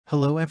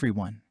Hello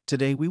everyone,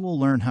 today we will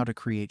learn how to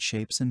create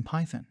shapes in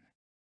Python.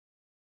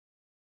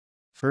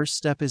 First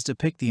step is to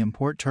pick the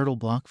import turtle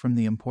block from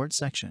the import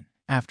section.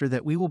 After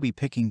that we will be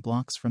picking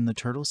blocks from the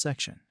turtle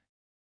section.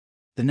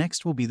 The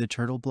next will be the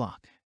turtle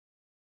block.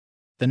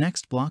 The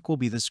next block will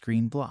be the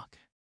screen block.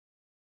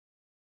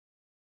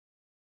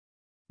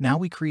 Now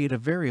we create a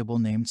variable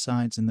named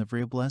sides in the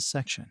variable s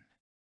section.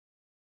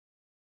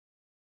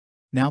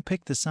 Now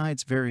pick the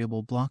sides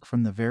variable block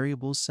from the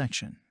variables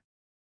section.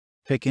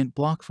 Pick int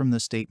block from the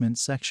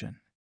statements section.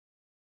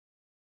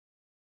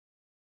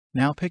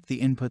 Now pick the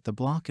input the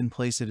block and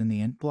place it in the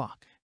int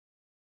block.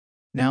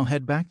 Now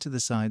head back to the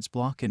sides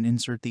block and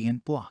insert the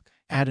int block.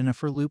 Add in a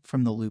for loop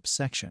from the loops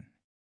section.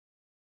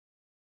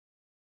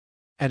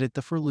 Edit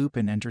the for loop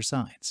and enter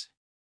sides.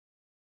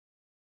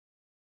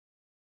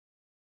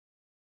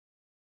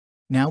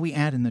 Now we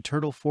add in the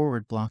turtle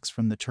forward blocks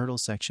from the turtle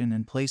section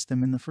and place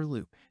them in the for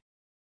loop.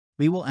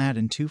 We will add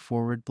in 2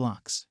 forward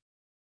blocks.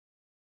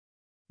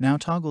 Now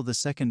toggle the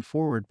second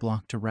forward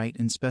block to right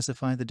and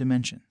specify the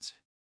dimensions.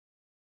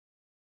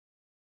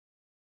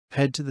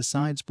 Head to the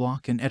sides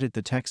block and edit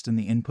the text in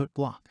the input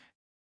block.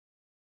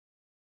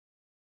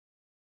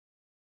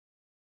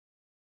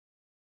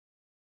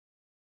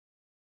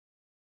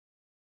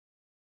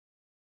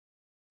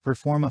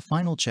 Perform a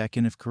final check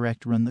and if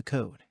correct, run the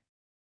code.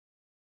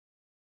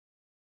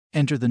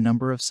 Enter the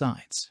number of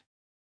sides.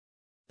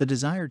 The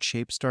desired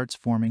shape starts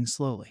forming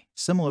slowly.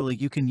 Similarly,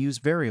 you can use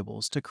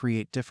variables to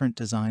create different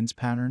designs,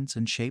 patterns,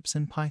 and shapes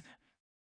in Python.